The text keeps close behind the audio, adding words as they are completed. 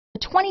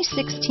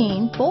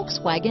2016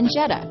 Volkswagen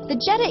Jetta. The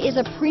Jetta is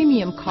a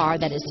premium car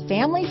that is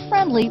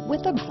family-friendly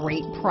with a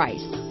great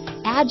price.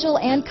 Agile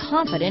and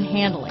confident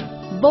handling.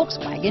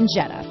 Volkswagen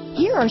Jetta.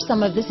 Here are some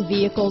of this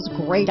vehicle's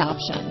great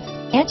options: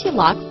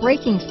 anti-lock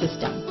braking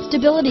system,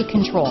 stability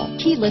control,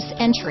 keyless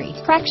entry,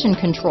 traction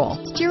control,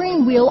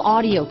 steering wheel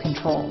audio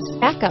controls,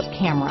 backup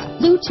camera,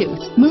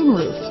 Bluetooth,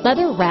 moonroof,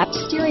 leather-wrapped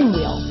steering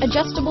wheel,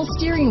 adjustable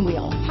steering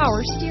wheel,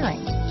 power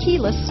steering,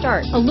 keyless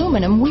start,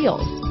 aluminum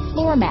wheels,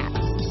 floor mats,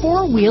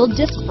 four-wheel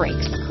disc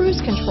brakes, cruise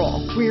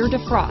control, rear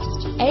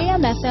defrost,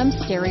 AM/FM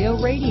stereo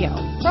radio,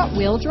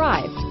 front-wheel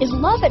drive. Is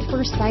love at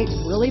first sight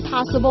really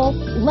possible?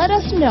 Let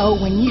us know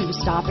when you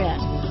stop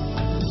in.